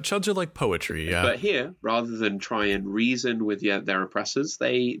here, chuds are like poetry, yeah. But here, rather than try and reason with their oppressors,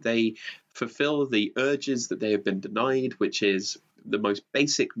 they fulfill the urges that they have been denied, which is the most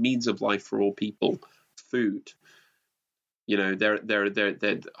basic means of life for all people: food. They're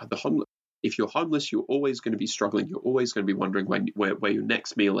the homeless. If you're homeless, you're always going to be struggling. You're always going to be wondering where your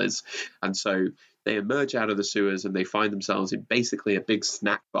next meal is. And so they emerge out of the sewers and they find themselves in basically a big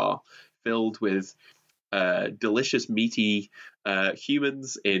snack bar filled with delicious, meaty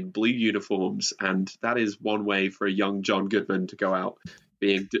humans in blue uniforms. And that is one way for a young John Goodman to go out,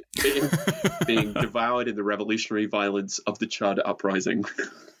 being devoured in the revolutionary violence of the Chud uprising.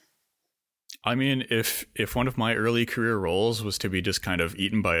 I mean, if one of my early career roles was to be just kind of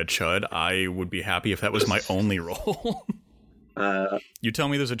eaten by a chud, I would be happy if that was my only role. You tell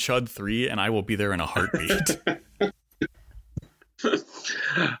me there's a Chud 3 and I will be there in a heartbeat.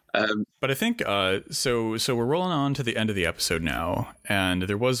 But I think so we're rolling on to the end of the episode now, and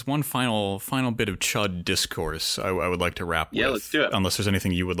there was one final bit of Chud discourse I would like to wrap with. Yeah, let's do it. Unless there's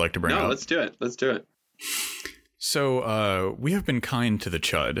anything you would like to bring up. No, let's do it. So we have been kind to the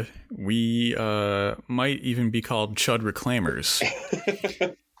Chud. We might even be called Chud reclaimers.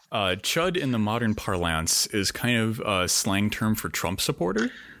 Chud in the modern parlance is kind of a slang term for Trump supporter.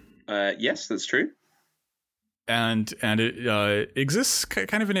 Yes, that's true. And it exists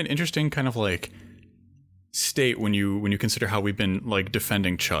kind of in an interesting kind of like state when you consider how we've been like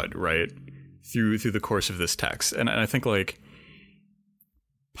defending Chud, right, through the course of this text. And I think like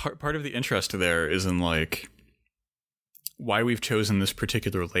part of the interest there is in like why we've chosen this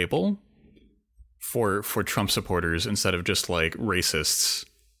particular label for Trump supporters instead of just like racists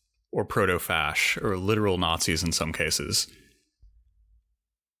or proto-fash or literal Nazis in some cases.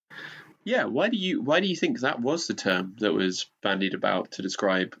 Yeah, why do you think that was the term that was bandied about to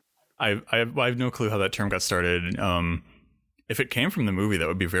describe? I have no clue how that term got started. If it came from the movie, that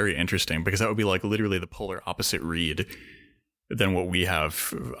would be very interesting, because that would be like literally the polar opposite read than what we have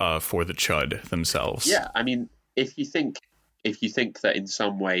for the Chud themselves. Yeah, I mean, if you think that in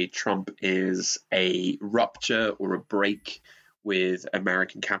some way Trump is a rupture or a break with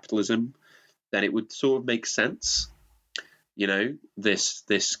American capitalism, then it would sort of make sense.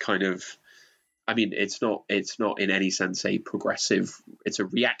 This kind of, I mean, it's not in any sense a progressive. It's a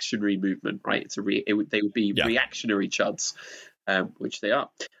reactionary movement, right? They would be reactionary Chuds, which they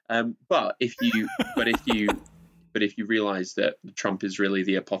are. But if you realize that Trump is really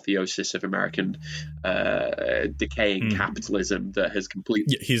the apotheosis of American decaying capitalism that has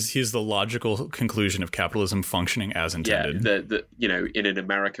completely... He's the logical conclusion of capitalism functioning as intended. Yeah, in an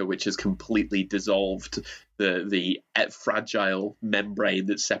America which has completely dissolved the fragile membrane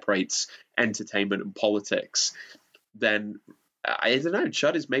that separates entertainment and politics, then I don't know.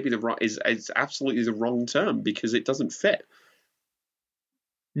 Chud is maybe the wrong is absolutely the wrong term because it doesn't fit.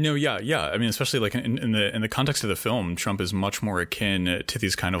 No, yeah. I mean, especially like in the context of the film, Trump is much more akin to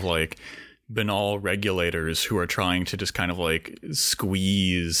these kind of like banal regulators who are trying to just kind of like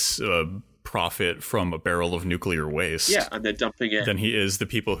squeeze profit from a barrel of nuclear waste. Yeah, and they're dumping it. Than he is the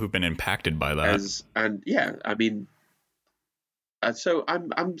people who've been impacted by that. So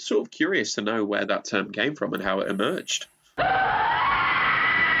I'm sort of curious to know where that term came from and how it emerged.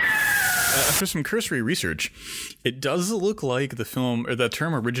 After some cursory research, it does look like the film or that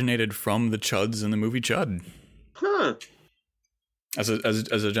term originated from the Chuds in the movie Chud. Huh. As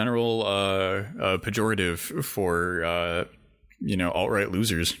a general pejorative for alt-right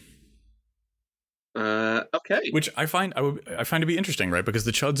losers. Okay. Which I find to be interesting, right? Because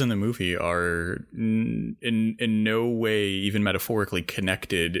the Chuds in the movie are in no way even metaphorically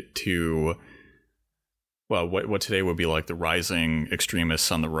connected to, well, what today would be like the rising extremists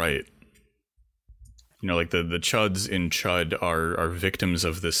on the right. You know, like the Chuds in Chud are victims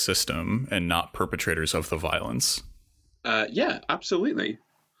of this system and not perpetrators of the violence. Yeah, absolutely.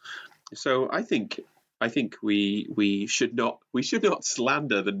 So I think we should not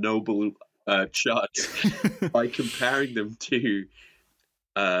slander the noble Chuds by comparing them to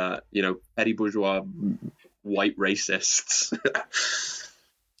petty bourgeois white racists.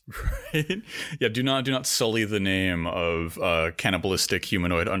 Right? Yeah, do not sully the name of cannibalistic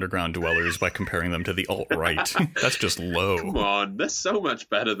humanoid underground dwellers by comparing them to the alt-right. That's just low. Come on, they're so much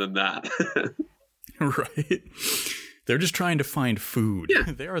better than that. Right? They're just trying to find food.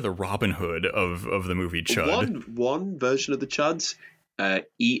 Yeah. They are the Robin Hood of the movie Chud. One version of the Chuds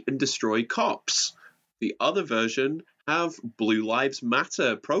eat and destroy cops. The other version have Blue Lives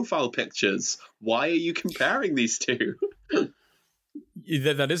Matter profile pictures. Why are you comparing these two?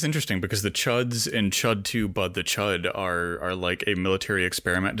 That is interesting because the Chuds in Chud 2 Bud the Chud are like a military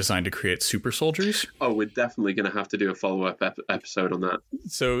experiment designed to create super soldiers. Oh, we're definitely going to have to do a follow-up episode on that.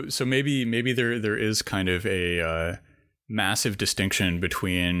 So maybe there is kind of a massive distinction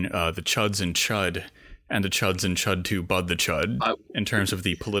between the Chuds in Chud and the Chuds in Chud 2 Bud the Chud in terms of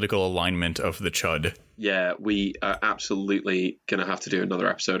the political alignment of the Chud. Yeah, we are absolutely going to have to do another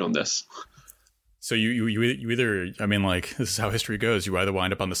episode on this. So you either, I mean, like, this is how history goes. You either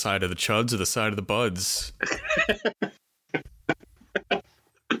wind up on the side of the Chuds or the side of the Buds.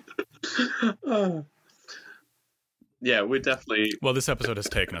 Yeah, we're definitely... Well, this episode has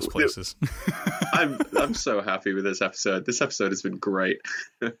taken us places. I'm so happy with this episode. This episode has been great.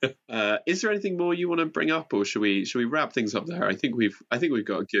 Is there anything more you want to bring up, or should we wrap things up there? I think we've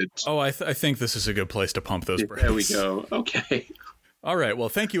got a good... Oh, I think this is a good place to pump those brakes. There we go. Okay. All right. Well,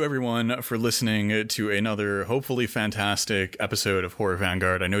 thank you, everyone, for listening to another hopefully fantastic episode of Horror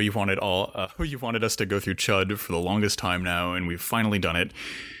Vanguard. I know you've wanted us to go through Chud for the longest time now, and we've finally done it.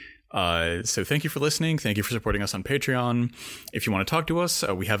 So thank you for listening. Thank you for supporting us on Patreon. If you want to talk to us,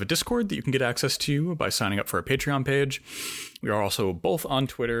 we have a Discord that you can get access to by signing up for our Patreon page. We are also both on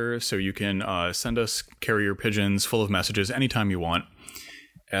Twitter, so you can send us carrier pigeons full of messages anytime you want.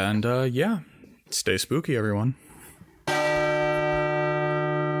 And yeah, stay spooky, everyone.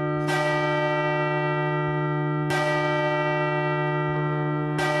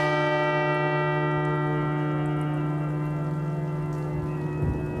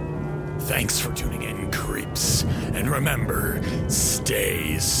 Thanks for tuning in, creeps. And remember,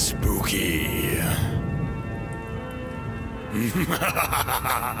 stay spooky.